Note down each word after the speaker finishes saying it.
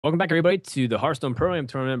Welcome back, everybody, to the Hearthstone Pro-Am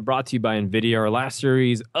Tournament brought to you by NVIDIA. Our last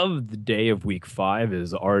series of the day of Week 5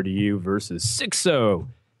 is RDU versus Xixo.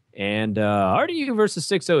 And RDU versus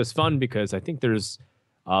Xixo is fun because I think there's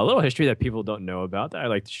a little history that people don't know about that I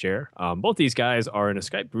like to share. Both these guys are in a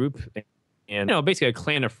Skype group and basically a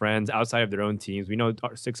clan of friends outside of their own teams. We know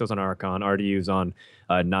Xixo's on Archon, RDU's on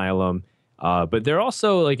Nihilum. But they're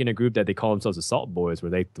also like in a group that they call themselves Assault Boys, where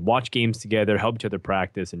they watch games together, help each other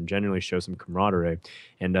practice, and generally show some camaraderie.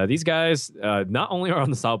 And these guys not only are on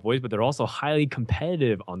the Assault Boys, but they're also highly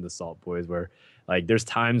competitive on the Assault Boys, where like there's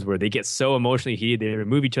times where they get so emotionally heated, they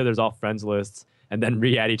remove each other's off friends lists and then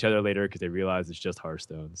re-add each other later because they realize it's just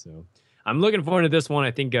Hearthstone. So I'm looking forward to this one.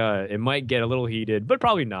 I think it might get a little heated, but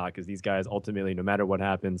probably not because these guys ultimately, no matter what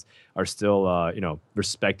happens, are still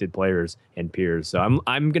respected players and peers. So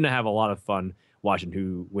I'm gonna have a lot of fun watching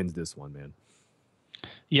who wins this one, man.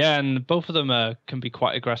 Yeah, and both of them can be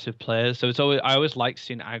quite aggressive players. So I always like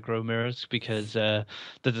seeing aggro mirrors because the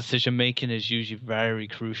decision making is usually very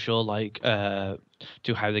crucial, like to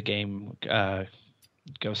how the game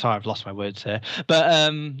go. Sorry, I've lost my words here.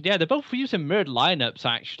 But yeah, they're both using mirrored lineups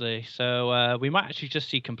actually. So we might actually just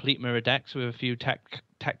see complete mirror decks with a few tech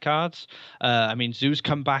cards. I mean, Zoo's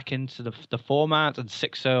come back into the format, and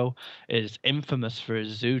Xixo is infamous for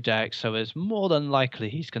his Zoo deck, so it's more than likely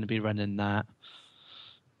he's going to be running that.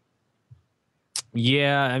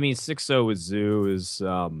 Yeah, I mean Xixo with Zoo is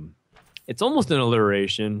it's almost an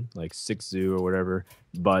alliteration, like Six Zoo or whatever.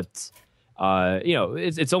 But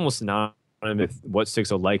it's almost synonymous with what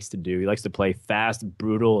Xixo likes to do. He likes to play fast,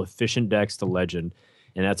 brutal, efficient decks to legend,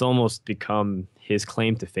 and that's almost become his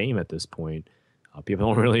claim to fame at this point.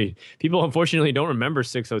 People unfortunately don't remember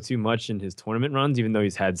Xixo too much in his tournament runs, even though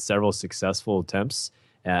he's had several successful attempts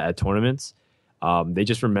at tournaments. They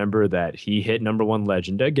just remember that he hit #1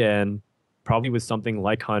 legend again, probably with something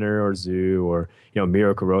like Hunter or Zoo or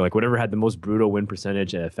Miracle Row, like whatever had the most brutal win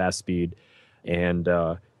percentage at fast speed. And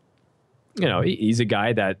he's a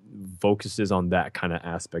guy that focuses on that kind of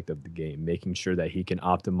aspect of the game, making sure that he can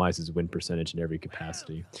optimize his win percentage in every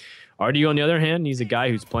capacity. RDU, on the other hand, he's a guy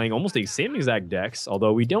who's playing almost the same exact decks,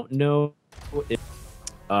 although we don't know if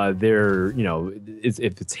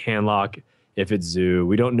if it's Handlock, if it's Zoo.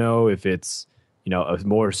 We don't know if it's a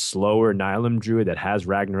more slower Nihilum Druid that has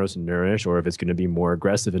Ragnaros and Nourish, or if it's going to be more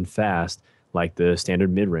aggressive and fast like the standard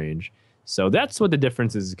mid range. So that's what the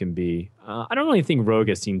differences can be. I don't really think Rogue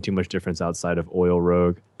has seen too much difference outside of Oil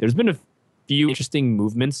Rogue. There's been a few interesting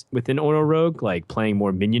movements within Oil Rogue, like playing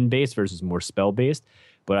more minion-based versus more spell-based,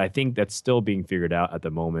 but I think that's still being figured out at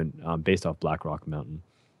the moment based off Blackrock Mountain.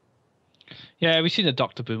 Yeah, we've seen a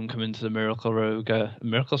Doctor Boom come into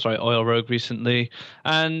the Oil Rogue recently,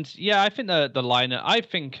 and yeah, I think the lineup. I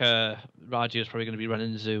think Raji is probably going to be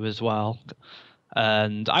running Zoo as well.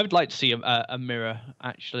 And I would like to see a mirror,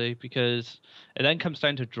 actually, because it then comes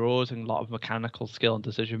down to draws and a lot of mechanical skill and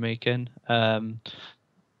decision making. The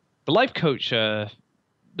life coach, the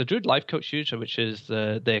Druid life coach user, which is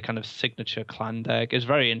their kind of signature clan deck, is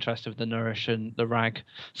very interested with the Nourish and the Rag,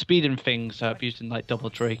 speeding things up using like Double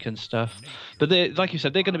Drake and stuff. But like you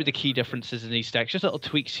said, they're going to be the key differences in these decks, just little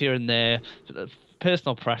tweaks here and there,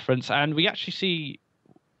 personal preference. And we actually see.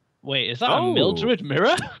 Wait, is that a Mildred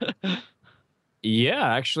mirror?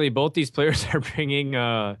 Yeah, actually, both these players are bringing.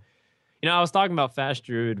 I was talking about fast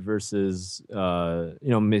druid versus,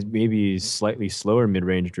 maybe slightly slower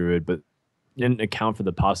mid-range druid, but didn't account for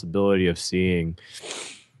the possibility of seeing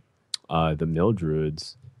the mill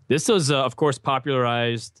druids. This was, of course,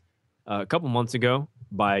 popularized a couple months ago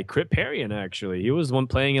by Crit Parrian. Actually, he was one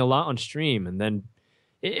playing a lot on stream, and then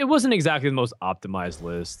it wasn't exactly the most optimized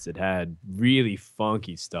lists. It had really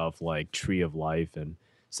funky stuff like Tree of Life and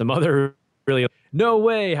some other. Really, no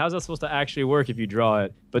way. How's that supposed to actually work if you draw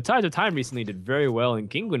it? But Tides of Time recently did very well in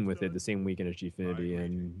Kingwin with it the same weekend as Gfinity.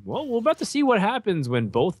 And, well, we're about to see what happens when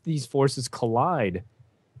both these forces collide,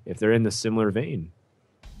 if they're in the similar vein.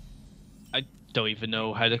 I don't even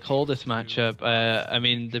know how to call this matchup. I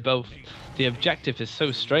mean, the objective is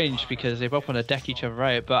so strange because they both want to deck each other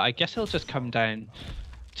out, but I guess it'll just come down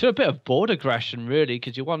to a bit of board aggression, really,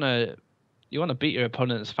 because you want to beat your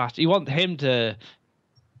opponent as fast. You want him to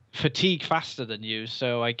fatigue faster than you,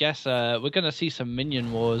 so I guess we're gonna see some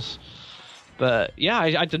minion wars. But yeah,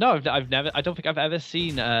 I don't know. I don't think I've ever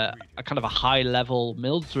seen a kind of a high level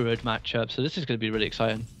Mill Druid matchup. So this is going to be really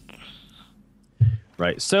exciting.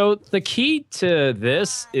 Right. So the key to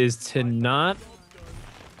this is to not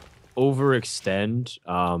overextend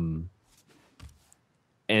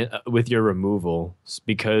and with your removal,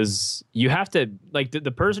 because you have to like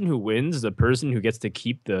the person who wins is the person who gets to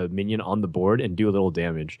keep the minion on the board and do a little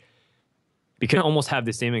damage. because you almost have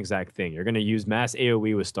the same exact thing. You're going to use mass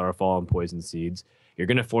AoE with Starfall and Poison Seeds. You're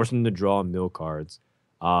going to force them to draw mill cards.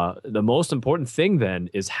 The most important thing then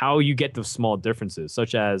is how you get those small differences,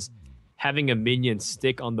 such as having a minion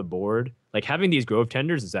stick on the board. Like having these Grove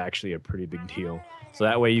Tenders is actually a pretty big deal. So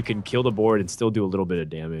that way you can kill the board and still do a little bit of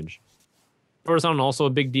damage. First on, also a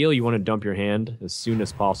big deal. You want to dump your hand as soon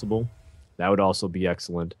as possible. That would also be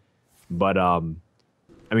excellent. But I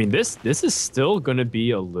mean, this is still going to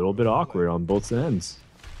be a little bit awkward on both ends.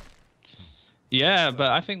 Yeah,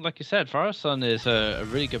 but I think, like you said, Farson is a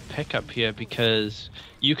really good pickup here because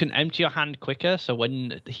you can empty your hand quicker. So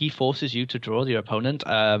when he forces you to draw your opponent,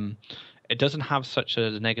 it doesn't have such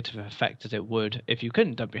a negative effect as it would if you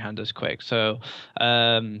couldn't dump your hand as quick. So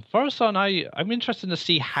Farson, I'm interested to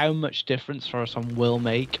see how much difference Farson will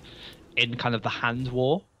make in kind of the hand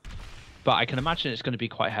war. But I can imagine it's going to be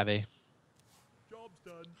quite heavy.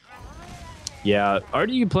 Yeah,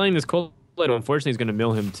 RDU playing this Cold Light, unfortunately, is going to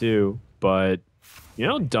mill him too. But, you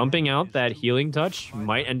know, dumping out that healing touch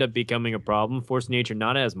might end up becoming a problem. Force Nature,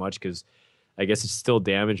 not as much, because I guess it's still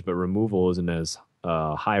damage, but removal isn't as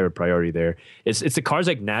higher a priority there. It's the cards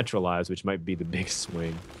like Naturalize, which might be the big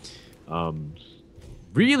swing.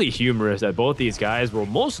 Really humorous that both these guys will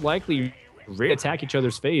most likely attack each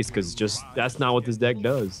other's face, because just that's not what this deck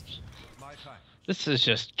does. This is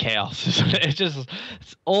just chaos, isn't it?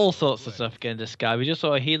 It's all sorts of stuff against this guy. We just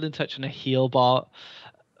saw a healing touch and a heal bot.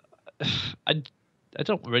 I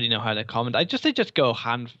don't really know how to comment. They just go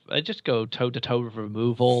toe to toe with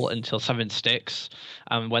removal until something sticks,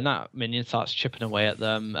 and when that minion starts chipping away at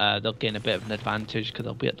them, they'll gain a bit of an advantage because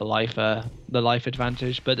they'll be at the life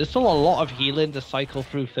advantage. But there's still a lot of healing to cycle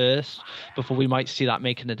through first before we might see that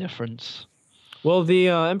making a difference. Well, the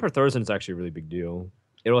Emperor Thurston is actually a really big deal.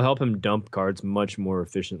 It'll help him dump cards much more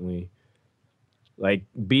efficiently. Like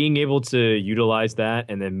being able to utilize that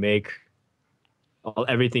and then make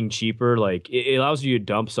everything cheaper, like it allows you to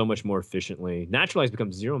dump so much more efficiently. Naturalize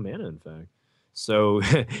becomes 0 mana, in fact. So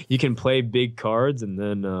you can play big cards and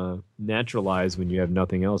then naturalize when you have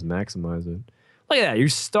nothing else, maximize it. Look at that, your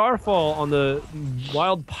Starfall on the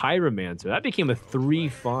Wild Pyromancer. That became a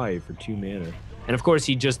 3/5 for 2 mana. And of course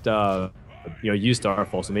he just used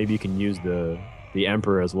Starfall, so maybe you can use the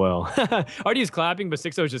Emperor as well. Artie's clapping, but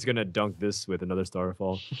Xixo is just gonna dunk this with another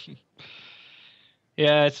Starfall.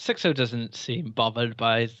 Yeah, Xixo doesn't seem bothered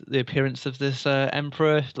by the appearance of this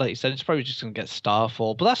Emperor. Like you said, it's probably just going to get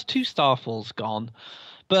Starfall. But that's 2 Starfalls gone.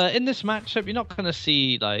 But in this matchup, you're not going to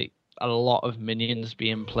see like a lot of minions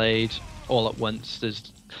being played all at once.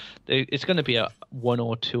 It's going to be a 1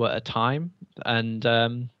 or 2 at a time. And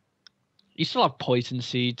you still have Poison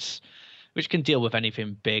Seeds, which can deal with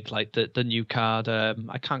anything big, like the new card.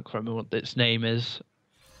 I can't remember what its name is.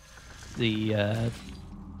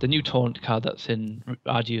 The new taunt card that's in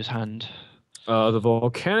Ardu's hand. The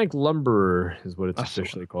Volcanic Lumberer is what it's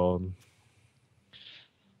officially called.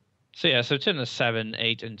 So yeah, so turn a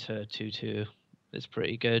 7/8 into 2/2 is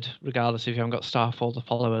pretty good, regardless if you haven't got Starfall to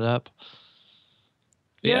follow it up.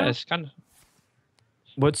 Yeah, it's kind of.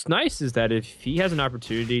 What's nice is that if he has an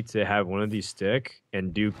opportunity to have one of these stick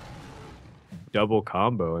and do double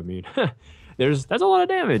combo, I mean, that's a lot of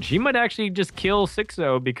damage. He might actually just kill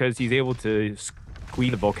Xixo because he's able to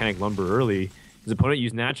squeeze the Volcanic Lumber early. His opponent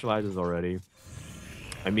used Naturalizes already.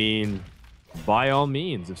 I mean, by all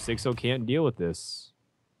means, if Xixo can't deal with this,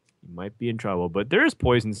 he might be in trouble. But there is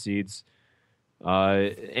Poison Seeds.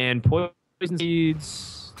 And Poison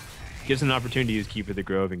Seeds gives him an opportunity to use Keeper of the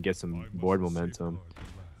Grove and get some board momentum.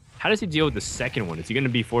 How does he deal with the second one? Is he going to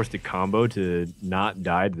be forced to combo to not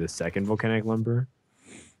die to the second Volcanic Lumber?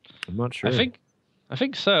 I'm not sure. I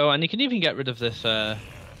think so. And he can even get rid of this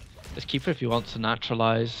this Keeper if he wants to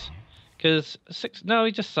naturalize. Because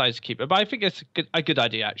he just decides to keep it. But I think it's a good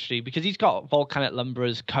idea, actually, because he's got Volcanic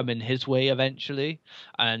Lumberers coming his way eventually.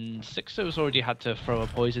 And Xixo's already had to throw a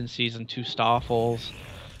Poison Seeds and 2 Starfalls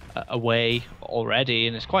away already.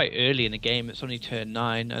 And it's quite early in the game. It's only turn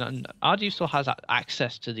 9. And Ardu still has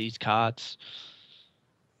access to these cards.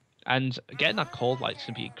 And getting that Cold Light's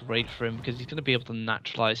going to be great for him because he's going to be able to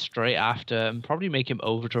naturalize straight after and probably make him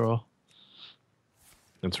overdraw.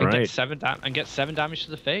 That's and right. Get 7 damage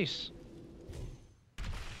to the face.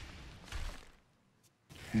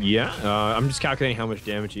 Yeah, I'm just calculating how much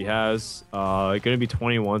damage he has. Going to be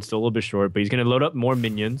 21, still a little bit short, but he's going to load up more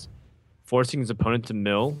minions, forcing his opponent to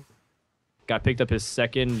mill. Got picked up his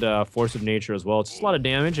second Force of Nature as well. It's just a lot of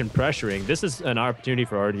damage and pressuring. This is an opportunity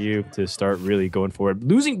for RDU to start really going forward.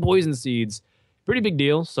 Losing Poison Seeds, pretty big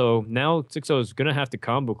deal. So now Xixo is going to have to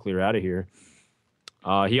combo clear out of here.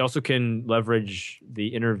 He also can leverage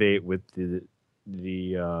the Innervate with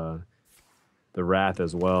the Wrath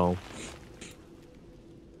as well.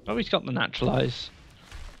 Oh, he's got the naturalize.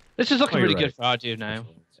 This is Oh, looking you're really right. good for Ardu now.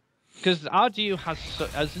 Because Ardu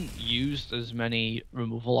hasn't used as many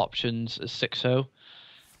removal options as Xixo.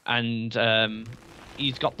 And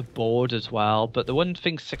he's got the board as well. But the one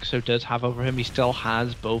thing Xixo does have over him, he still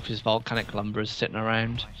has both his volcanic lumbers sitting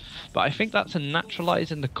around. But I think that's a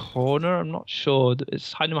naturalize in the corner. I'm not sure.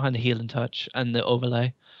 It's hiding behind the healing touch and the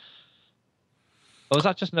overlay. Or is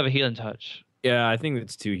that just another healing touch? Yeah, I think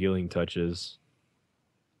it's 2 healing touches.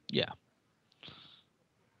 Yeah.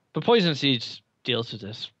 But Poison Seeds deals with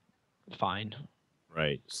this fine.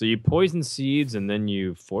 Right. So you poison seeds and then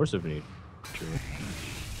you force of nature.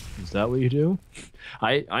 Is that what you do?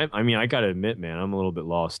 I mean, I gotta admit, man, I'm a little bit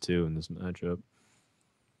lost too in this matchup.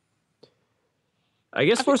 I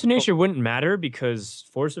guess Force of Nature wouldn't matter because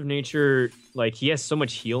Force of Nature, like, he has so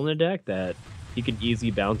much heal in the deck that he could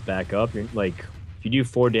easily bounce back up. Like, if you do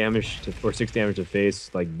 4 damage or 6 damage to face,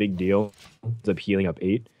 like, big deal. Ends up healing up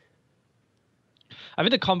 8. I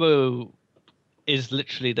think the combo is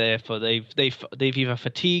literally there for they've either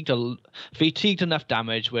fatigued enough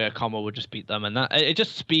damage where a combo would just beat them, and that it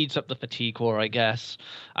just speeds up the fatigue core, I guess.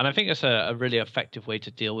 And I think it's a really effective way to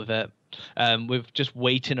deal with it. With just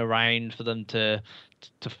waiting around for them to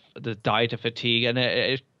die to fatigue,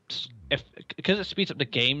 and because it speeds up the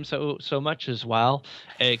game so much as well,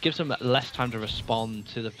 it gives them less time to respond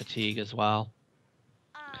to the fatigue as well.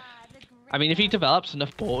 I mean, if he develops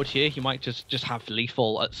enough board here, he might just have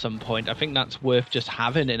lethal at some point. I think that's worth just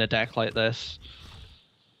having in a deck like this.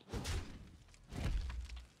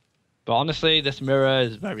 But honestly, this mirror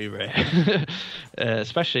is very rare,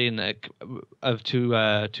 especially in of two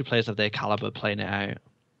players of their caliber playing it out.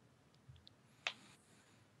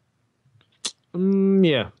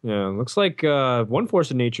 Yeah. Looks like 1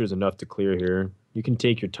 Force of Nature is enough to clear here. You can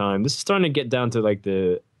take your time. This is starting to get down to like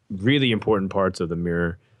the really important parts of the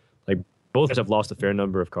mirror. Like, both guys have lost a fair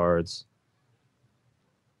number of cards.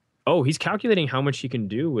 Oh, he's calculating how much he can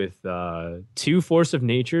do with 2 Force of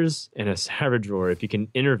Natures and a Savage Roar if he can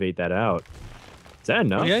innervate that out. Is that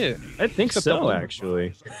enough? Yeah. I think so,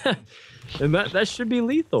 actually. And that should be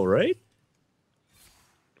lethal, right?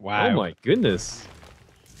 Wow. Oh my goodness.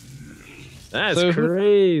 That's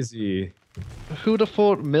crazy. Who'd have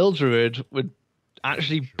thought Mildred would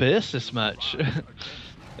actually burst this much?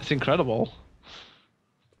 It's incredible.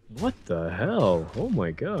 What the hell? Oh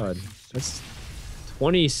my god. That's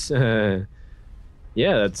 20...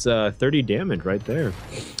 yeah, that's 30 damage right there.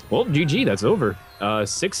 Well, GG, that's over.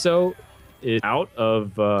 Xixo is out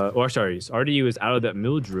of... RDU is out of that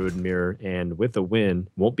Mildred mirror, and with a win,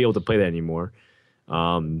 won't be able to play that anymore.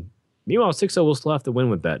 Meanwhile, Xixo will still have to win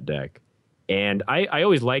with that deck. And I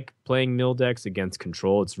always like playing mill decks against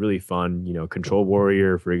control. It's really fun. You know, Control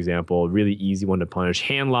Warrior, for example, really easy one to punish.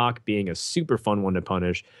 Handlock being a super fun one to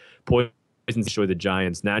punish. Poison destroy the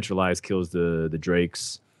giants. Naturalize kills the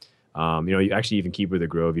drakes. You actually even Keeper the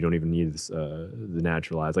Grove. You don't even need this, the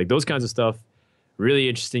Naturalize. Like, those kinds of stuff. Really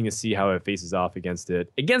interesting to see how it faces off against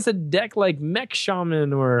it. Against a deck like Mech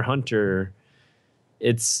Shaman or Hunter,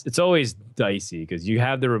 it's always dicey because you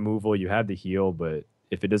have the removal, you have the heal, but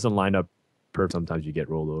if it doesn't line up perfect, sometimes you get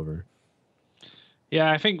rolled over.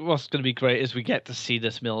 Yeah, I think what's going to be great is we get to see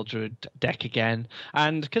this Mildred deck again.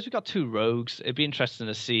 And because we've got 2 rogues, it'd be interesting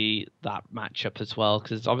to see that matchup as well.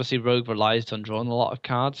 Because obviously Rogue relies on drawing a lot of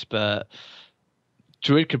cards, but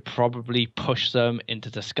Druid could probably push them into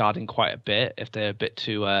discarding quite a bit if they're a bit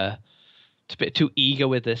too eager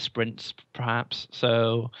with their sprints, perhaps.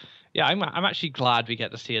 So yeah, I'm actually glad we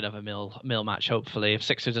get to see another mill match, hopefully, if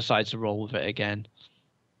Xixo decides to roll with it again.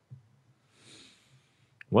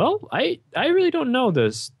 Well, I really don't know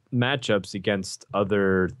those matchups against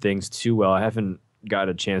other things too well. I haven't got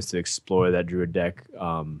a chance to explore that Druid deck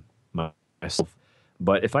myself.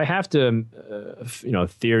 But if I have to,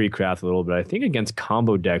 theory craft a little bit, I think against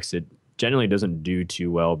combo decks, it generally doesn't do too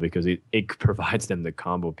well because it provides them the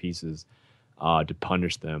combo pieces to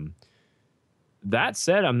punish them. That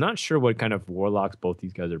said, I'm not sure what kind of warlocks both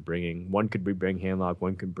these guys are bringing. One could bring Handlock,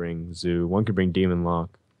 one could bring Zoo, one could bring Demon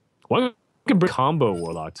Lock. One could bring combo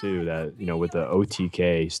warlock too, that, with the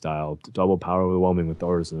OTK style, double power overwhelming with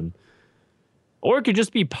Orison. Or it could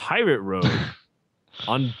just be Pirate Rogue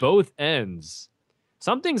on both ends.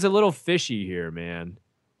 Something's a little fishy here, man.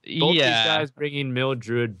 Both these guys bringing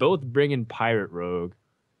Mildred, both bringing Pirate Rogue.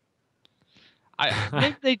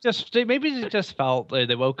 Maybe they just felt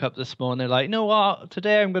they woke up this morning like, you know what,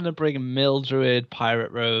 today I'm going to bring Mildred,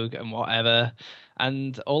 Pirate Rogue, and whatever.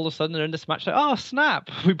 And all of a sudden they're in this match like, oh snap,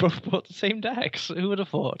 we both bought the same decks. Who would have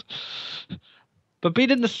thought? But being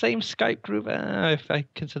in the same Skype group, I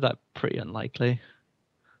consider that pretty unlikely.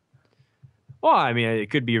 Well, I mean, it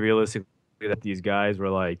could be realistically that these guys were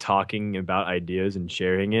like talking about ideas and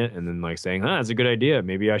sharing it, and then like saying, "Huh, that's a good idea.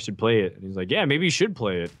 Maybe I should play it." And he's like, "Yeah, maybe you should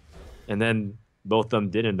play it." And then both of them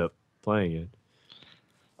did end up playing it.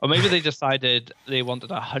 Or maybe they decided they wanted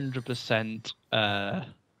 100%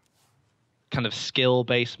 kind of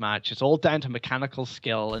skill-based match. It's all down to mechanical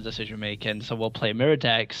skill and decision making. So we'll play mirror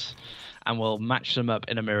decks, and we'll match them up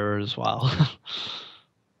in a mirror as well.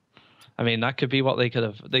 I mean, that could be what they could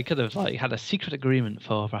have. They could have like had a secret agreement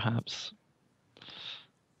for, perhaps.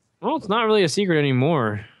 Well, it's not really a secret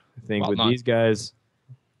anymore. I think with not. these guys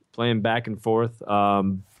playing back and forth.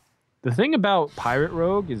 The thing about Pirate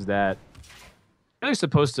Rogue is that they're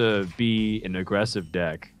supposed to be an aggressive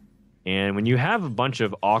deck. And when you have a bunch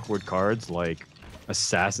of awkward cards like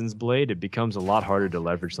Assassin's Blade, it becomes a lot harder to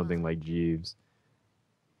leverage something like Jeeves.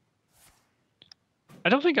 I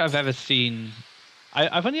don't think I've ever seen...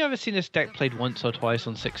 I've only ever seen this deck played once or twice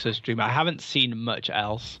on Xixo's stream. I haven't seen much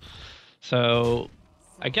else. So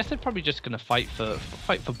I guess they're probably just going to fight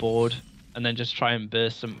for board and then just try and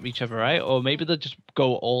burst each other out. Or maybe they'll just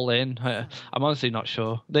go all in. I'm honestly not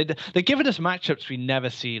sure. They're giving us matchups we never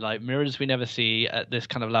see, like mirrors we never see at this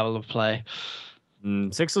kind of level of play.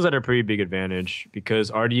 Xixo's at a pretty big advantage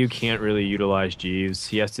because RDU can't really utilize Jeeves.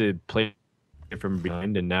 He has to play from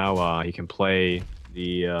behind, and now he can play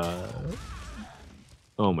the...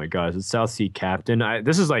 oh my gosh, it's South Sea Captain.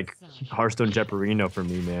 This is like Hearthstone Jeoparino for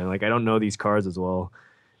me, man. Like, I don't know these cards as well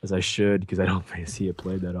as I should because I don't see it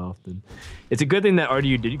played that often. It's a good thing that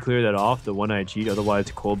RDU did clear that off, the one-eye cheat.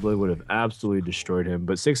 Otherwise, Cold Blood would have absolutely destroyed him.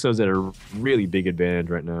 But Xixo's at a really big advantage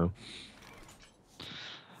right now.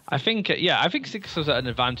 I think Xixo's at an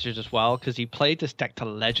advantage as well because he played this deck to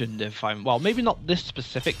Legend. Well, maybe not this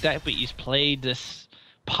specific deck, but he's played this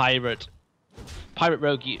Pirate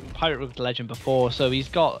Rogue Legend before, so he's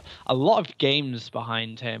got a lot of games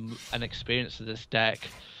behind him and experience of this deck.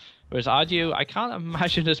 Whereas Ardu, I can't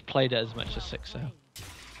imagine has played it as much as Xixo.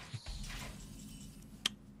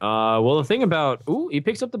 Well, the thing about... Ooh, he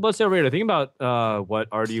picks up the Bloodsail Raider. The thing about what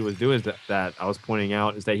RDU was doing is that I was pointing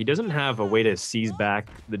out is that he doesn't have a way to seize back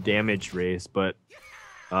the damage race, but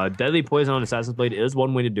Deadly Poison on Assassin's Blade is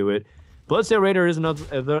one way to do it. Bloodsail Raider is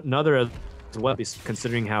another as well,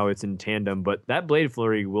 considering how it's in tandem, but that Blade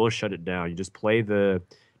Flurry will shut it down. You just play the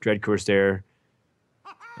Dread Corsair.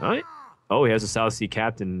 All right. Oh, he has a South Sea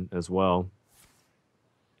Captain as well.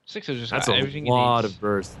 Xixo just That's got everything a lot he needs. of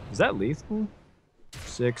burst. Is that lethal?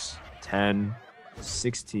 6, 10,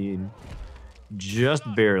 16. Just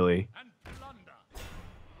barely.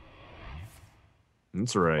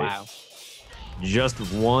 That's right. Wow. Just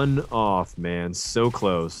one off, man. So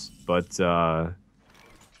close. But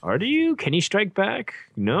RDU, can he strike back?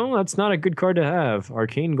 No, that's not a good card to have.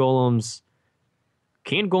 Arcane Golems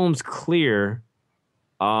clear.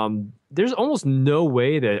 There's almost no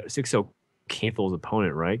way that Xixo cancels his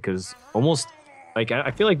opponent, right? Because almost like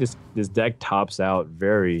I feel like this deck tops out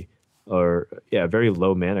very low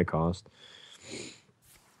mana cost.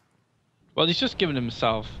 Well, he's just given his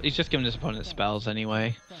opponent spells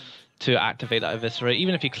anyway to activate that Eviscerate.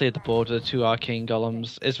 Even if he cleared the board with the 2 Arcane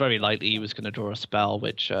Golems, it's very likely he was going to draw a spell,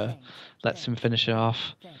 which lets him finish it off.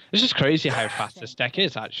 It's just crazy how fast this deck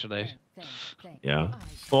is, actually. Yeah.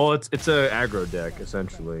 Well, it's a aggro deck,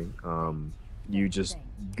 essentially. You just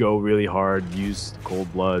go really hard, use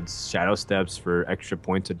Cold Bloods, Shadow Steps for extra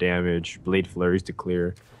points of damage, Blade Flurries to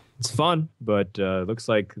clear. It's fun, but looks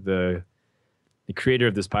like the creator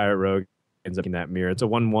of this Pirate Rogue ends up in that mirror. It's a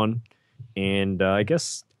 1/1, and I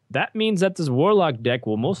guess that means that this Warlock deck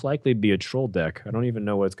will most likely be a Troll deck. I don't even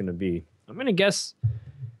know what it's going to be. I'm going to guess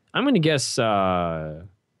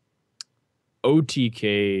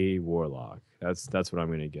OTK Warlock. That's what I'm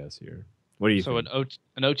going to guess here. What do you think? So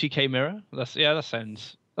an OTK mirror? That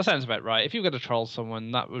sounds about right. If you're going to troll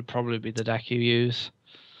someone, that would probably be the deck you use.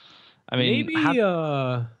 I mean,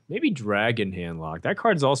 maybe Dragon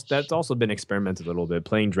Handlock. That's also been experimented a little bit.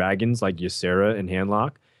 Playing dragons like Ysera in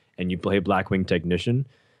Handlock, and you play Blackwing Technician.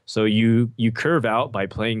 So you curve out by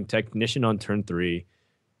playing Technician on turn 3,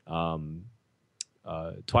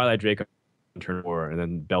 Twilight Drake on turn 4, and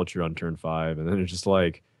then Belcher on turn 5, and then it's just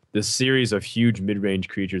like this series of huge mid-range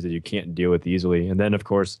creatures that you can't deal with easily. And then, of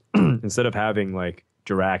course, instead of having like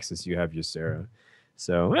Jiraxis, you have Ysera.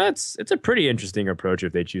 So it's a pretty interesting approach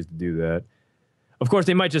if they choose to do that. Of course,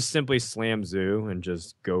 they might just simply slam Zoo and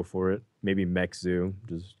just go for it. Maybe mech Zoo,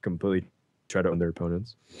 just completely try to own their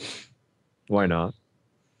opponents. Why not?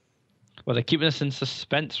 Well, they're keeping us in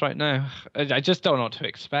suspense right now. I just don't know what to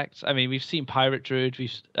expect. I mean, we've seen Pirate Druid,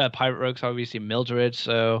 Pirate Rogues, we've seen Mildred,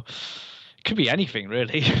 so it could be anything,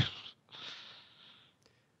 really.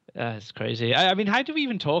 It's crazy. I mean, how do we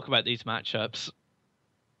even talk about these matchups?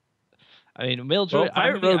 I mean, Mill Well, Druid.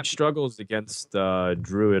 Pirate Rogue struggles against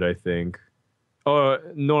Druid, I think. Or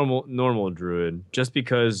normal Druid, just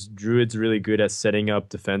because Druid's really good at setting up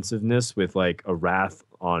defensiveness with like a Wrath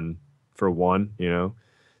on for one, you know.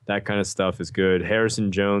 That kind of stuff is good.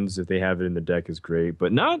 Harrison Jones, if they have it in the deck, is great,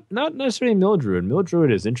 but not necessarily Mill Druid. Mill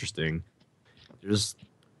Druid is interesting. There's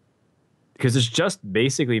because it's just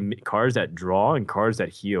basically cards that draw and cards that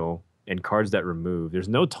heal and cards that remove. There's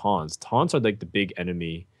no taunts. Taunts are like the big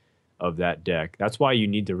enemy of that deck. That's why you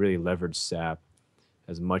need to really leverage sap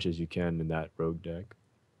as much as you can in that rogue deck.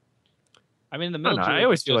 I mean, the Mill Druid. I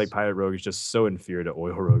always feel like Pirate Rogue is just so inferior to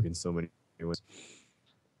Oil Rogue in so many ways.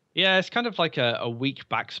 Yeah, it's kind of like a weak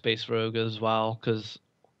backspace rogue as well, because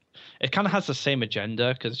it kind of has the same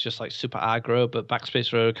agenda, because it's just like super aggro, but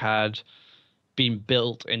backspace rogue had been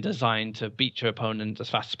built and designed to beat your opponent as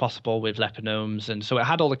fast as possible with Lepinomes, and so it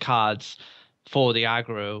had all the cards for the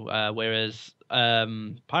aggro, whereas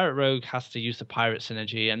Pirate Rogue has to use the pirate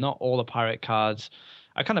synergy, and not all the pirate cards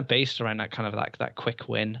are kind of based around that kind of like that quick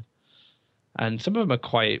win. And some of them are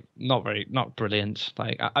quite not brilliant.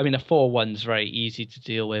 Like, I mean, a 4/1's very easy to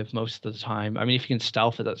deal with most of the time. I mean, if you can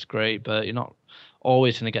stealth it, that's great, but you're not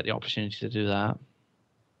always going to get the opportunity to do that.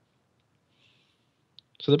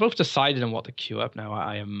 So they're both decided on what to queue up now,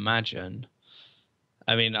 I imagine.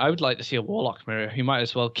 I mean, I would like to see a Warlock mirror. You might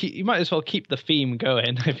as well keep the theme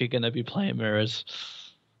going if you're going to be playing mirrors.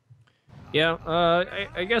 Yeah,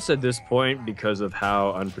 I guess at this point, because of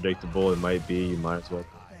how unpredictable it might be, you might as well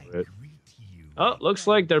do it. Oh, looks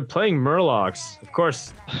like they're playing Murlocs. Of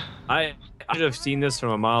course, I should have seen this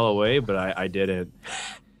from a mile away, but I didn't.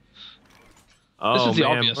 Oh,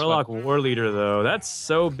 man, Murloc War Leader, though. That's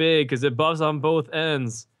so big because it buffs on both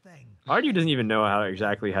ends. Ardu doesn't even know how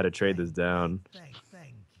to trade this down.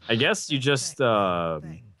 I guess you just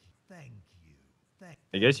trade,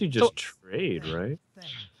 right?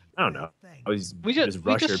 I don't know. We just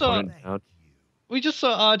rush your opponent down. We just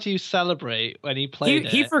saw Ardu celebrate when he played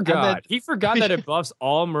He forgot. He forgot that it buffs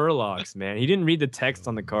all Murlocs, man. He didn't read the text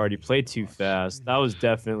on the card. He played too fast. That was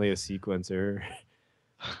definitely a sequencer.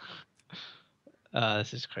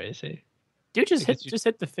 This is crazy. Dude, just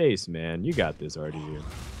hit the face, man. You got this, Ardu.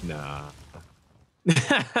 Nah.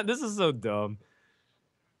 This is so dumb.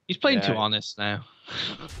 He's playing too honest now.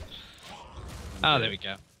 Oh, there we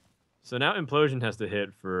go. So now Implosion has to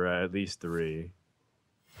hit for at least 3.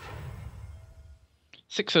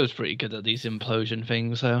 Xixo's pretty good at these implosion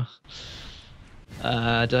things, though.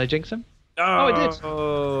 Did I jinx him? Oh, I did.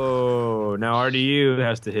 Oh, now RDU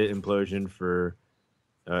has to hit Implosion for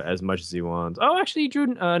as much as he wants. Oh, actually, he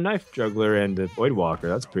drew a Knife Juggler and a Voidwalker.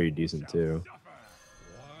 That's pretty decent, too.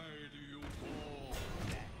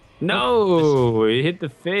 No, he hit the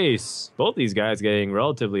face. Both these guys getting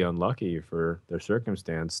relatively unlucky for their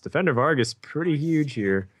circumstance. Defender Vargas, pretty huge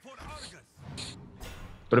here.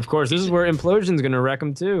 But of course, this is where Implosion's gonna wreck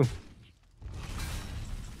him too.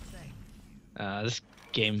 This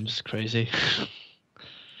game's crazy.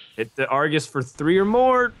 Hit the Argus for 3 or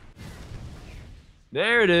more.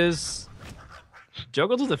 There it is.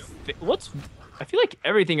 Juggle to the face. I feel like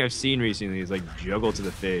everything I've seen recently is like juggle to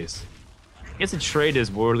the face. I guess a trade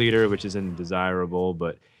is War Leader, which isn't desirable,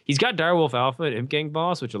 but he's got Direwolf Alpha and Imp Gang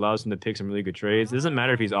Boss, which allows him to pick some really good trades. It doesn't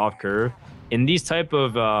matter if he's off curve. In these type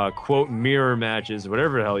of, quote, mirror matches,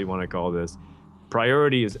 whatever the hell you want to call this,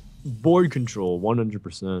 priority is board control,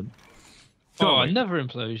 100%. Oh, never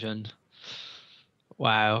Implosion.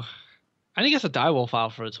 Wow. And he gets a Direwolf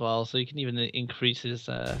Alpha as well, so you can even increase his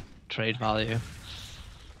trade value.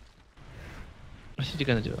 What's he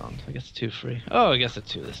going to do it on? I guess 2-3. Oh, I guess a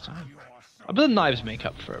 2 this time. But the knives make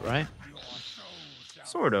up for it, right?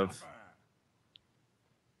 Sort of.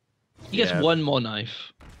 He gets one more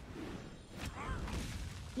knife.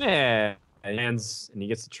 Yeah, and he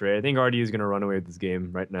gets the trade. I think RD is going to run away with this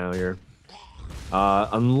game right now here.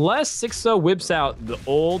 Unless Xixo whips out the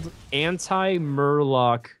old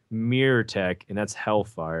anti-Murloc mirror tech, and that's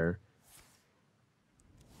Hellfire.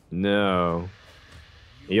 No.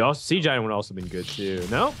 Sea Giant would also been good too.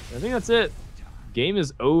 No, I think that's it. Game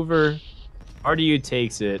is over. RDU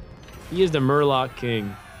takes it. He is the Murloc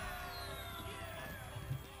King.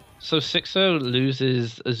 So Xixo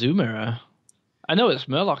loses a Zoo Mirror. I know it's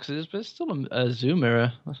Murloc's, but it's still a Zoo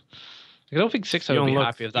Mirror. I don't think Xixo would be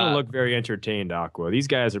happy with that. You don't look very entertained, Aqua. These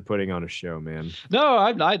guys are putting on a show, man. No,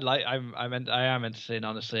 I am entertained,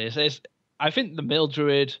 honestly. I think the Mill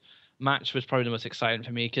Druid match was probably the most exciting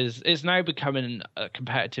for me because it's now becoming a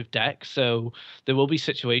competitive deck. So there will be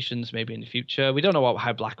situations maybe in the future. We don't know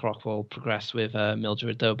how BlackRock will progress with Mill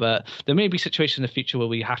Druid though, but there may be situations in the future where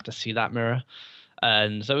we have to see that mirror.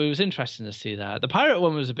 And so it was interesting to see that. The pirate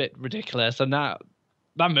one was a bit ridiculous, and that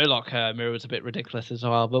That Murloc mirror was a bit ridiculous as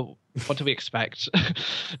well, but what do we expect?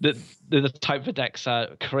 The type of decks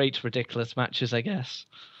create ridiculous matches, I guess.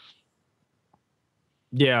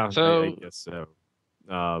 Yeah, I So guess so.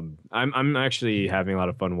 I'm actually having a lot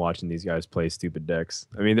of fun watching these guys play stupid decks.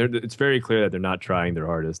 I mean, it's very clear that they're not trying their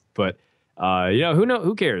hardest, but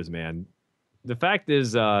who cares, man? The fact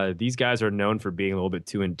is, these guys are known for being a little bit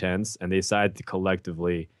too intense, and they decide to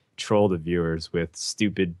collectively troll the viewers with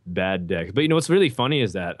stupid bad decks. But you know what's really funny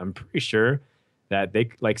is that I'm pretty sure that they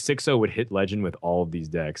like Xixo would hit legend with all of these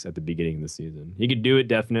decks at the beginning of the season. He could do it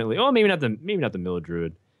definitely. Oh, maybe not the Mill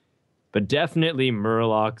Druid, but definitely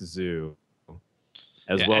Murloc Zoo,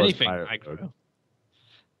 as well as Pirate aggro. Rogue.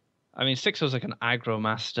 I mean, Xixo's like an aggro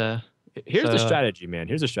master. Here's the strategy, man.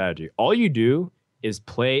 Here's the strategy. All you do is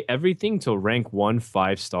play everything till rank 1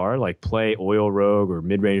 5-star, like play Oil Rogue or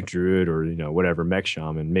Mid-Range Druid or whatever, Mech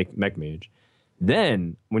Shaman, Mech Mage.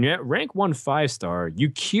 Then when you're at rank 1 5-star,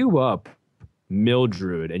 you queue up Mill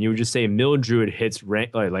Druid, and you would just say Mill Druid hits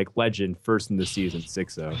rank like legend first in the season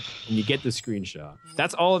 6-0, and you get the screenshot.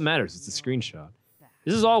 That's all that matters. It's the screenshot.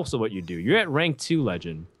 This is also what you do. You're at rank 2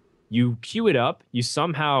 legend. You queue it up. You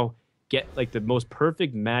somehow get like the most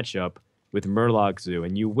perfect matchup with Murloc Zoo,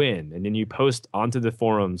 and you win. And then you post onto the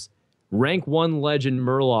forums, rank 1 legend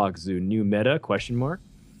Murloc Zoo, new meta, question mark.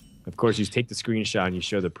 Of course, you take the screenshot and you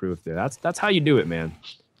show the proof there. That's how you do it, man.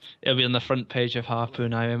 It'll be on the front page of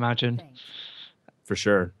Harpoon, I imagine. For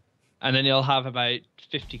sure. And then you'll have about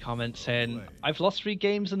 50 comments saying, I've lost 3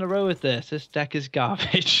 games in a row with this. This deck is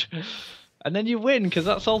garbage. And then you win, because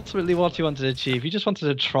that's ultimately what you wanted to achieve. You just wanted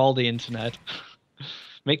to troll the internet.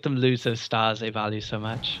 Make them lose those stars they value so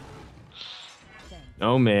much.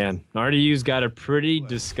 Oh, man. RDU's got a pretty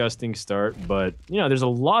disgusting start, but, there's a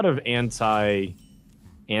lot of anti-aggro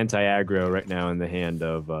right now in the hand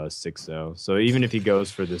of Xixo. So even if he goes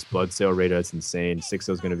for this Blood Sail rate, that's insane.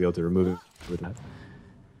 Xixo's going to be able to remove it with that.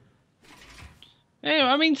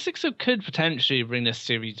 Yeah, I mean, Xixo could potentially bring this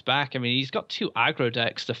series back. I mean, he's got 2 aggro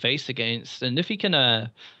decks to face against, and if he can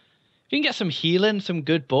get some healing, some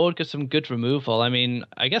good board, get some good removal, I mean,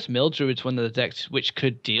 I guess Mildred's one of the decks which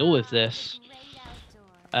could deal with this.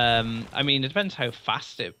 I mean, it depends how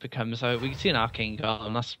fast it becomes. We can see an Arcane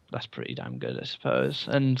Golem, that's pretty damn good, I suppose.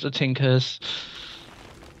 And the Tinkers.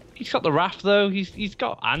 He's got the Wrath, though. He's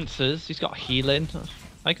got answers. He's got healing.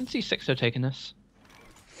 I can see Xixo taking this.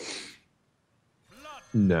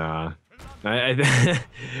 Nah.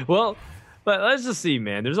 Well, but let's just see,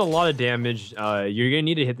 man. There's a lot of damage. You're going to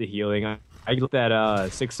need to hit the healing. I looked at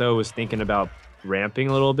Xixo was thinking about ramping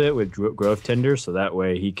a little bit with Growth Tender, so that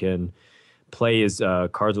way he can play his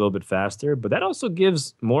cards a little bit faster. But that also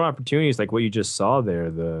gives more opportunities, like what you just saw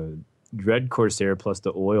there, the Dread Corsair plus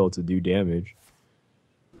the oil to do damage.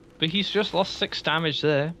 But he's just lost 6 damage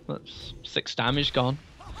there. That's 6 damage gone.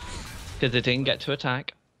 Because they didn't get to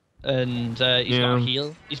attack. And he's got a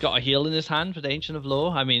heal. He's got a heal in his hand with Ancient of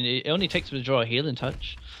Law. I mean, it only takes him to draw a healing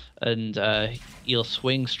touch. And he'll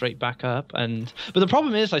swing straight back up. But the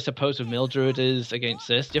problem is, I suppose, with Mildred is against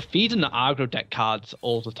this, you're feeding the aggro deck cards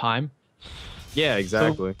all the time. Yeah,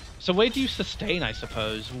 exactly. So where do you sustain, I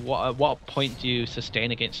suppose? At what point do you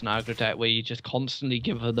sustain against an aggro deck where you just constantly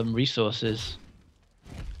give them resources?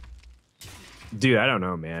 Dude, I don't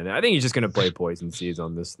know, man. I think he's just going to play Poison Seeds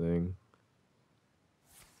on this thing.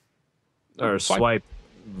 Or swipe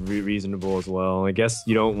reasonable as well. I guess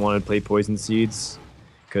you don't want to play Poison Seeds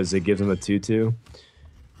because it gives him a 2/2.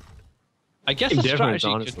 I guess the strategy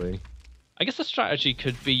honestly. I guess the strategy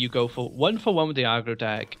could be you go for 1 with the aggro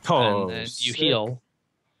deck, and then you heal,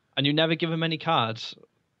 and you never give him any cards.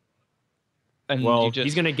 And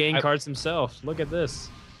he's going to gain cards himself. Look at this.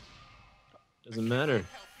 Doesn't matter.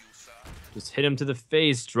 Just hit him to the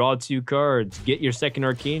face, draw 2 cards, get your second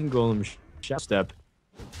Arcane Golem, Shadow Step.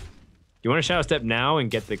 You want to Shadow Step now and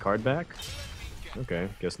get the card back? Okay,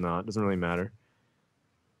 guess not. Doesn't really matter.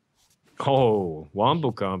 Oh,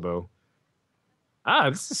 Wombo combo.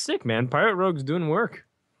 This is sick, man. Pirate Rogue's doing work.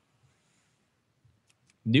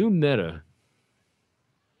 New meta.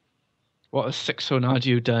 What has Xixo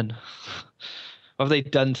Naju done? What have they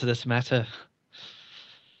done to this meta?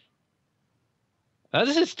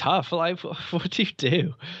 This is tough. Like, what do you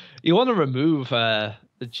do? You want to remove the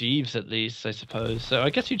Jeeves at least, I suppose. So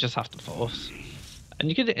I guess you just have to force. And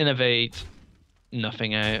you could innovate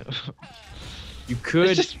nothing out. You could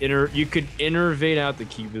innervate out the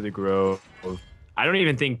Keep of the Grove. I don't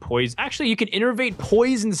even think Poison... Actually, you could innervate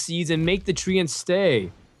Poison Seeds and make the Treant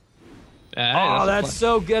stay. That's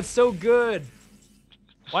so good.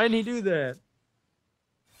 Why didn't he do that?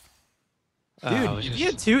 Dude,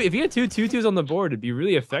 if you had two 2/2s on the board, it'd be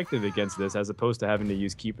really effective against this, as opposed to having to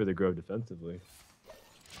use Keeper of the Grove defensively.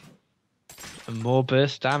 And more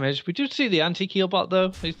burst damage. We do see the anti-heal bot though.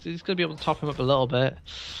 He's going to be able to top him up a little bit.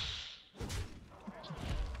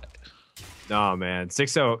 Oh man,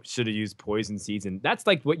 Xixo should have used poison seeds, and that's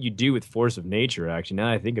like what you do with Force of Nature. Actually, now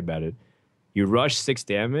that I think about it, you rush 6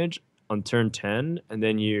 damage on turn 10, and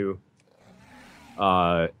then you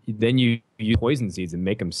use poison seeds and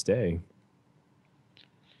make them stay.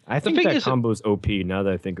 I think that combo's OP. Now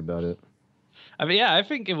that I think about it, I mean, yeah, I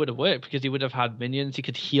think it would have worked because he would have had minions. He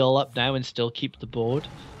could heal up now and still keep the board.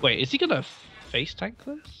 Wait, is he gonna face tank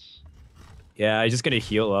this? Yeah, he's just gonna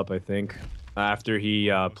heal up. I think. After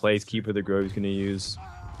he plays Keeper of the Grove, he's going to use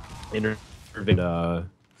the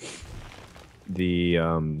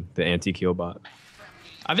anti-kill bot.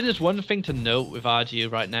 I think there's one thing to note with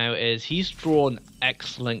RDU right now is he's drawn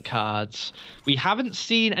excellent cards. We haven't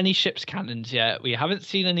seen any ships cannons yet. We haven't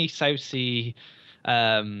seen any South Sea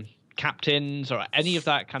captains or any of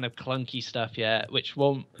that kind of clunky stuff yet, which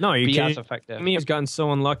won't be as effective. I mean, he's gotten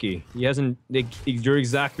so unlucky. He hasn't. You're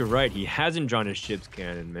exactly right. He hasn't drawn his ship's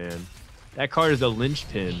cannon, man. That card is the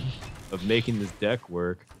linchpin of making this deck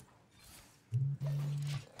work.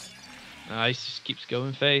 He just keeps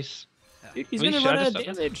going face. He's going to run out of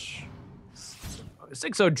damage.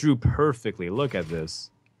 Xixo drew perfectly. Look at this.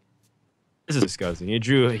 This is disgusting. He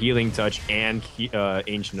drew Healing Touch and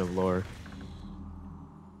Ancient of Lore.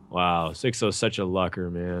 Wow, Xixo's such a lucker,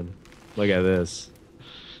 man. Look at this.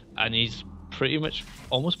 And he's pretty much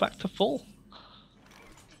almost back to full.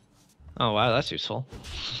 Oh, wow, that's useful.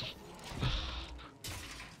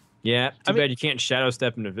 Yeah, too bad you can't Shadow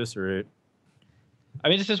Step and Eviscerate. I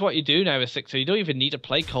mean, this is what you do now with Xixo. You don't even need to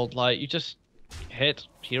play Cold Light. You just hit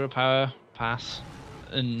Hero Power, pass,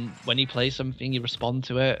 and when he plays something, you respond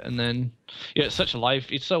to it, and then it's such a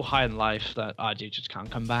life. It's so high in life that RD just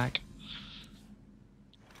can't come back.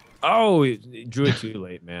 Oh, he drew it too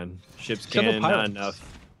late, man. Ships cannon, not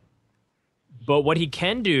enough. But what he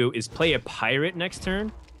can do is play a Pirate next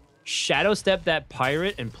turn, Shadow Step that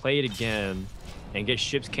Pirate, and play it again. And get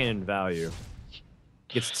ship's cannon value.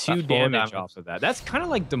 Gets 2 damage off of that. That's kind of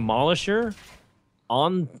like Demolisher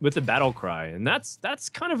with the battle cry, and that's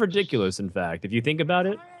kind of ridiculous. In fact, if you think about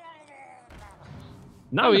it.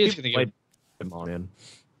 He is going to get him on in.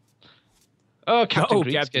 Oh, Captain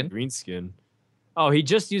Greenskin. Greenskin. Oh, he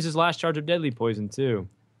just used his last charge of Deadly Poison too.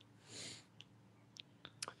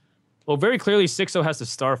 Well, very clearly, Xixo has to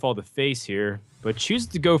Starfall the face here, but chooses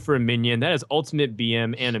to go for a minion. That is ultimate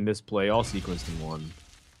BM and a misplay, all sequenced in one.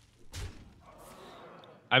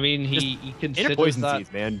 I mean, he considers poison that...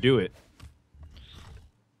 seeds, man. Do it.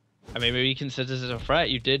 I mean, maybe he considers it a threat.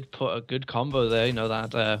 You did put a good combo there, you know,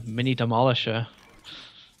 that mini Demolisher.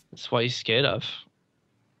 That's what he's scared of.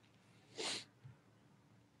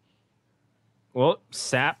 Well,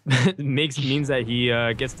 Sap means that he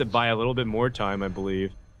gets to buy a little bit more time, I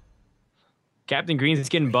believe. Captain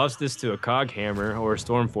Greenskin buffs this to a Cog Hammer or a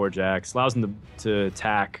Stormforge Axe, allows him to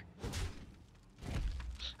attack.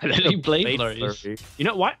 And then he Blade Flurries. You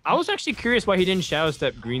know what? I was actually curious why he didn't Shadow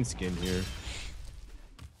Step Greenskin here.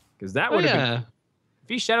 Because that would have been... If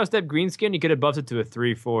he Shadow Step Greenskin, he could have buffed it to a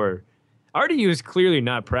 3-4. RDU is clearly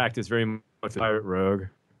not practiced very much with Pirate Rogue.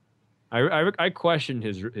 I question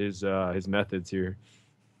his methods here.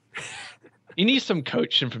 He needs some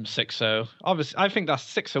coaching from Xixo. Obviously, I think that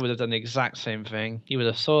Xixo would have done the exact same thing. He would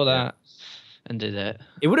have saw that and did it.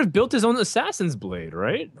 It would have built his own Assassin's Blade,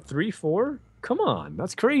 right? 3-4? Come on,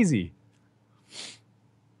 that's crazy.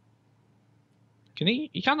 Can he?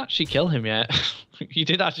 You can't actually kill him yet. He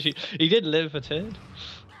did live a turn.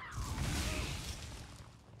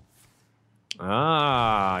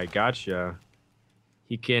 Ah, I gotcha.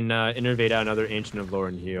 He can innervate out another Ancient of Lore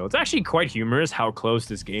and heal. It's actually quite humorous how close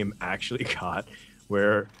this game actually got,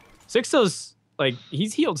 where Xixo's, like,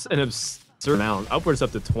 he's healed an absurd amount, upwards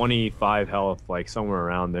up to 25 health, like, somewhere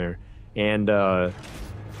around there. And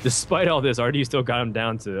despite all this, RD still got him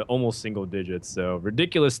down to almost single digits, so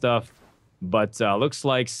ridiculous stuff. But looks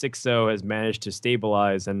like Xixo has managed to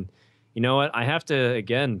stabilize, and you know what? I have to,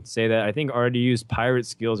 again, say that I think RDU's pirate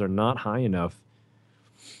skills are not high enough.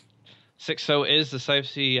 Xixo is the South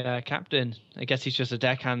Sea captain. I guess he's just a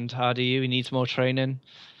deckhand RDU. He needs more training.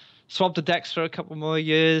 Swap the decks for a couple more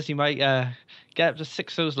years. He might get up to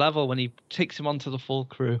Xixo's level when he takes him onto the full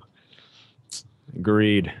crew.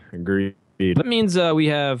 Agreed. That means we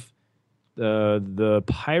have the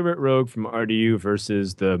Pirate Rogue from RDU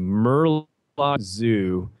versus the Murloc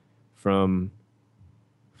Zoo from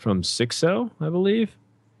Xixo, I believe.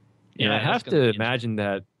 Yeah, I have to imagine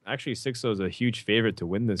that actually Xixo is a huge favorite to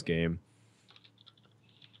win this game.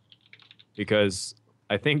 Because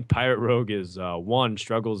I think Pirate Rogue is, one,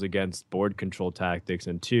 struggles against board control tactics,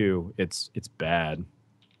 and two, it's bad.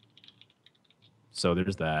 So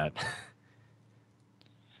there's that.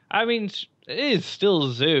 I mean, it is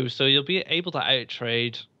still Zoo, so you'll be able to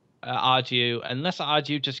outtrade Ardew, unless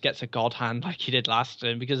Ardew just gets a god hand like he did last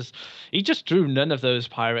time, because he just drew none of those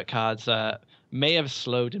pirate cards that may have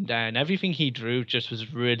slowed him down. Everything he drew just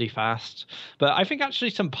was really fast. But I think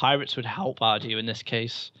actually some pirates would help Ardew in this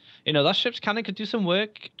case. You know, that ship's cannon could do some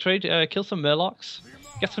work, trade, kill some Murlocs,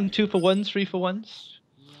 get some 2-for-1s, 3-for-1s.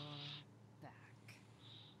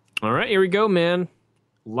 All right, here we go, man.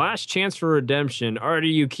 Last chance for redemption.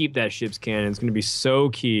 RDU keep that ship's cannon. It's going to be so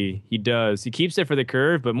key. He does. He keeps it for the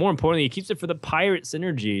curve, but more importantly, he keeps it for the pirate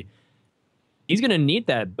synergy. He's going to need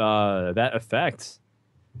that that effect.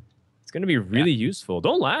 It's going to be really useful.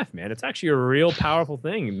 Don't laugh, man. It's actually a real powerful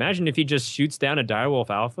thing. Imagine if he just shoots down a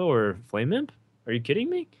Direwolf Alpha or Flame Imp. Are you kidding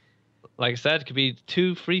me? Like I said, it could be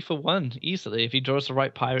 2, 3-for-1 easily if he draws the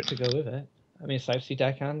right pirate to go with it. I mean, South Sea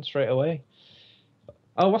deckhand straight away.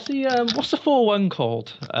 Oh, what's the 4-1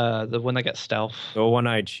 called? The one that gets stealth. The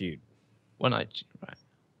one-eyed cheat. One-eyed cheat, right?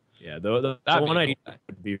 Yeah, the one-eyed cheat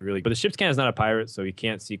would be really. But the ship's cannon is not a pirate, so he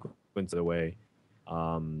can't sequence it away,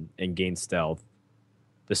 and gain stealth.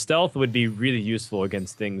 The stealth would be really useful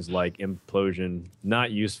against things like Implosion.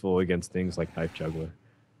 Not useful against things like Knife Juggler.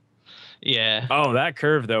 Yeah. Oh, that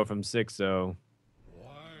curve though from Xixo.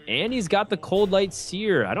 And he's got the Cold Light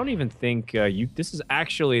Seer. I don't even think this is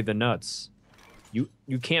actually the nuts.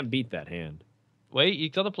 You can't beat that hand. Wait, you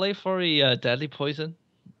got to play for a Deadly Poison.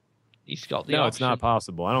 He's got the option. It's not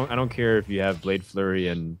possible. I don't care if you have Blade Flurry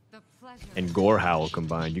and Gore Howl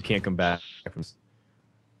combined. You can't come back from.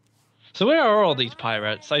 So where are all these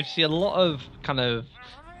pirates? I see a lot of kind of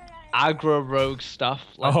aggro rogue stuff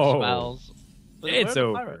like spells. It's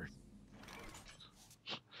over.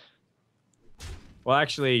 Well,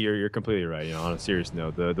 actually, you're completely right. You know, on a serious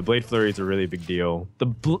note, the Blade Flurry is a really big deal. The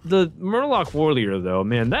Murloc War Leader, though,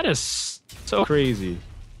 man, that is so crazy,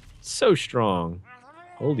 so strong.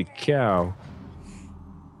 Holy cow!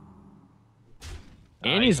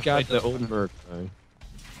 And he's got the old Merc.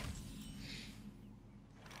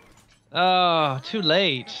 Oh, too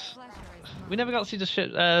late. We never got to see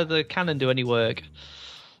the cannon do any work.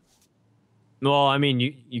 Well, I mean,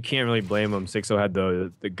 you can't really blame him. Xixo had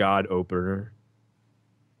the God Opener.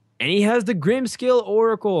 And he has the Grimskill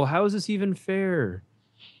Oracle. How is this even fair?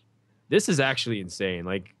 This is actually insane.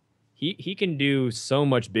 Like, he can do so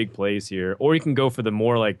much big plays here. Or he can go for the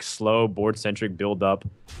more, like, slow, board-centric build-up.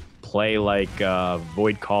 Play, like,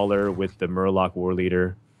 Void Caller with the Murloc War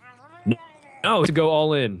Leader. No, to go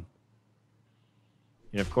all in.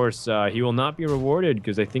 And, of course, he will not be rewarded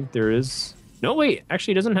because I think there is... No, wait.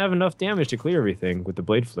 Actually, he doesn't have enough damage to clear everything with the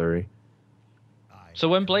Blade Flurry. So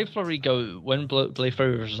when Blade Flurry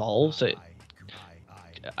resolves it,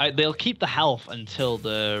 they'll keep the health until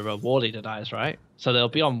the War Leader dies, right? So they'll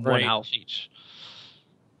be on 1 health each.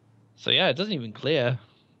 So yeah, it doesn't even clear.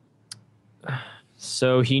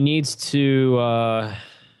 So he needs to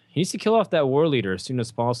kill off that War Leader as soon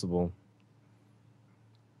as possible.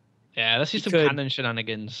 Yeah, let's see some cannon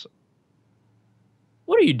shenanigans.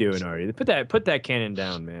 What are you doing, Artie? Put that cannon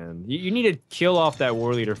down, man. You need to kill off that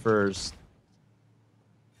War Leader first.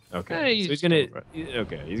 Okay, so he's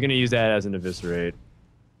gonna use that as an eviscerate.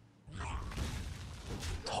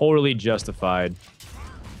 Totally justified.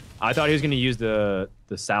 I thought he was gonna use the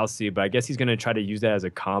South Sea, but I guess he's gonna try to use that as a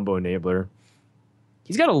combo enabler.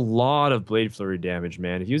 He's got a lot of Blade Flurry damage,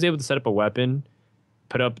 man. If he was able to set up a weapon,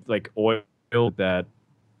 put up like oil with that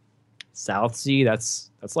South Sea,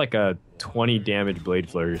 that's like a 20 damage Blade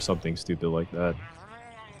Flurry or something stupid like that.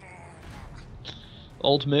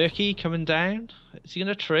 Old Murky coming down. Is he going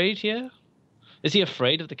to trade here? Is he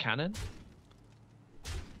afraid of the cannon?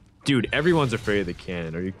 Dude, everyone's afraid of the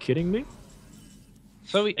cannon. Are you kidding me?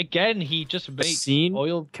 So again, he just makes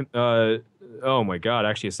oil. Oh my god!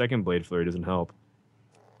 Actually, a second Blade Flurry doesn't help.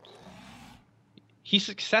 He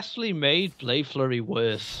successfully made Blade Flurry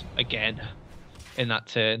worse again in that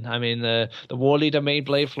turn. I mean, the War Leader made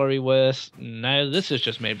Blade Flurry worse. Now this has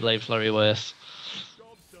just made Blade Flurry worse.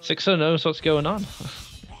 Xixo knows what's going on.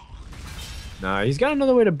 Nah, he's got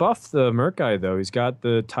another way to buff the Murkai, though. He's got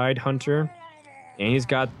the Tide Hunter, and he's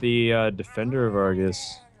got the Defender of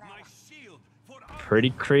Argus.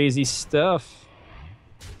 Pretty crazy stuff.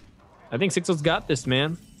 I think Xixo's got this,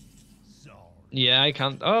 man. Yeah, I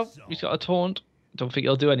can't. Oh, he's got a taunt. Don't think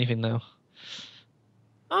he'll do anything now.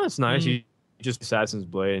 Oh, it's nice. You just Assassin's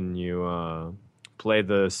Blade and you play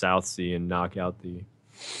the South Sea and knock out the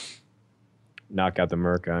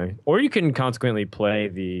Murkai. Or you can consequently play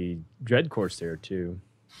the Dread Corsair too.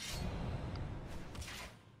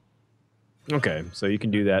 Okay, so you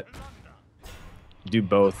can do that. Do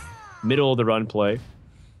both. Middle of the run play.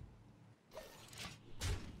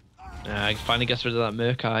 He finally gets rid of that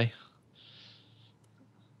Murkai.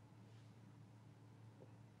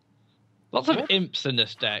 Lots of imps in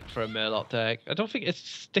this deck for a Murloc deck. I don't think it's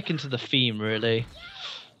sticking to the theme, really.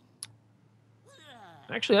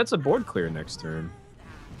 Actually, that's a board clear next turn.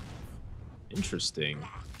 Interesting.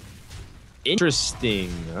 Interesting.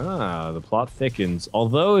 Ah, the plot thickens.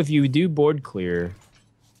 Although, if you do board clear...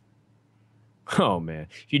 Oh, man.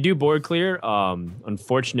 If you do board clear,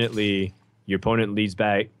 unfortunately, your opponent leads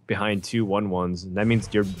back behind 2 1/1s. And that means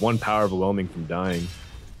you're 1 power overwhelming from dying.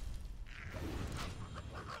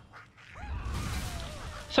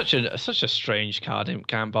 Such a strange card in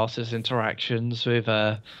Gambos's interactions with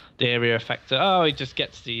the area effector. Oh, he just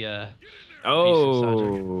gets the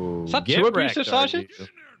is that 2 abusive sergeant?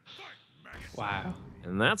 Wow.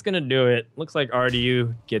 And that's gonna do it. Looks like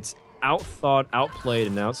RDU gets outthought, outplayed,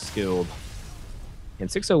 and outskilled. And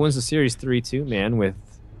Xixo wins the series 3-2, man, with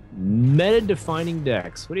meta-defining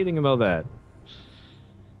decks. What do you think about that?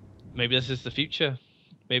 Maybe this is the future.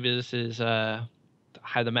 Maybe this is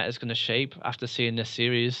how the meta is going to shape after seeing this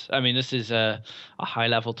series. I mean, this is a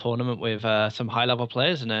high-level tournament with some high-level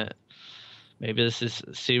players in it. Maybe this is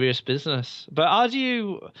serious business. But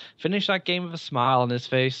RDU finished that game with a smile on his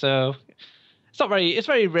face, so it's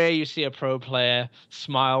very rare you see a pro player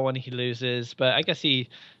smile when he loses, but I guess they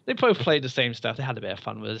both played the same stuff. They had a bit of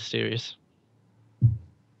fun with the series.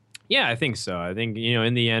 Yeah, I think so. I think,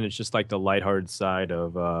 in the end, it's just like the lighthearted side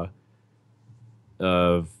of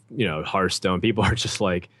Hearthstone. People are just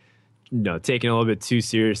like, taking it a little bit too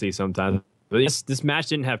seriously sometimes. But this match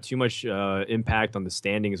didn't have too much impact on the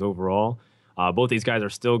standings overall. Both these guys are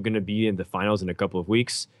still going to be in the finals in a couple of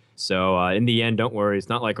weeks. So in the end, don't worry. It's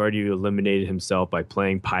not like RDU eliminated himself by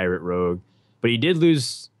playing Pirate Rogue. But he did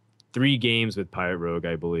lose 3 games with Pirate Rogue,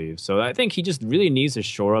 I believe. So I think he just really needs to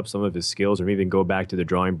shore up some of his skills or even go back to the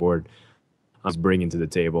drawing board bringing to the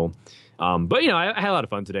table. But, I had a lot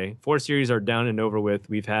of fun today. 4 series are down and over with.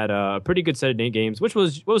 We've had a pretty good set of 8 games. What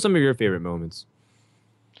was some of your favorite moments?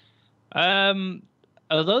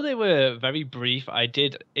 Although they were very brief, I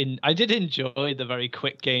did enjoy the very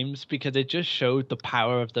quick games because it just showed the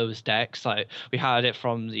power of those decks. Like we had it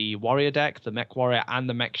from the Warrior deck, the Mech Warrior, and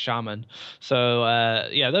the Mech Shaman. So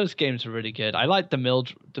those games were really good. I liked the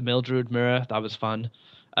Mildred Mirror. That was fun.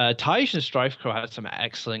 Taj and Strife Crow had some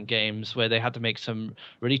excellent games where they had to make some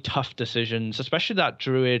really tough decisions, especially that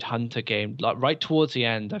Druid Hunter game, like right towards the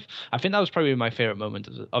end. I think that was probably my favorite moment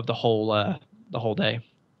of the whole day.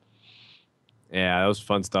 Yeah, that was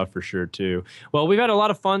fun stuff for sure, too. Well, we've had a lot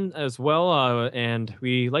of fun as well, and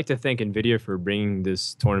we like to thank NVIDIA for bringing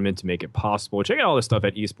this tournament to make it possible. Check out all this stuff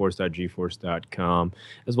at esports.gforce.com,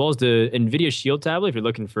 as well as the NVIDIA Shield tablet. If you're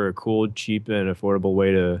looking for a cool, cheap, and affordable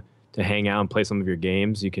way to hang out and play some of your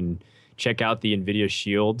games, you can check out the NVIDIA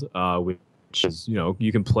Shield, which is,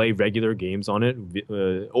 you can play regular games on it,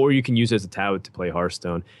 or you can use it as a tablet to play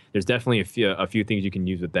Hearthstone. There's definitely a few things you can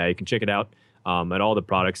use with that. You can check it out at all the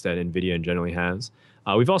products that NVIDIA generally has.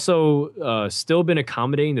 We've also still been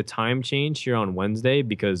accommodating the time change here on Wednesday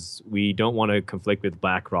because we don't want to conflict with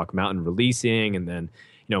BlackRock Mountain releasing, and then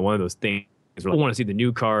one of those things we want to see the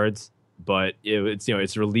new cards, but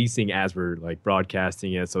it's releasing as we're like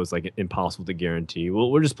broadcasting it, so it's like impossible to guarantee.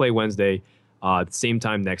 We'll just play Wednesday at the same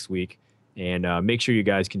time next week, and make sure you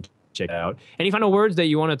guys can check it out. Any final words that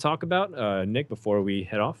you want to talk about, Nick, before we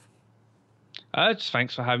head off? Just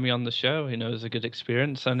thanks for having me on the show. It was a good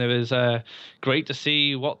experience, and it was great to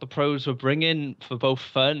see what the pros were bringing for both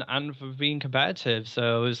fun and for being competitive.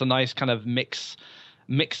 So it was a nice kind of mix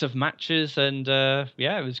of matches, and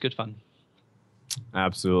it was good fun.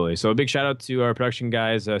 Absolutely. So a big shout out to our production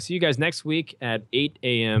guys. See you guys next week at 8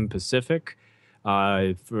 a.m. Pacific.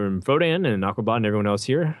 From Frodan and Aquabot and everyone else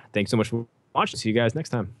here, thanks so much for watching. See you guys next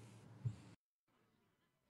time.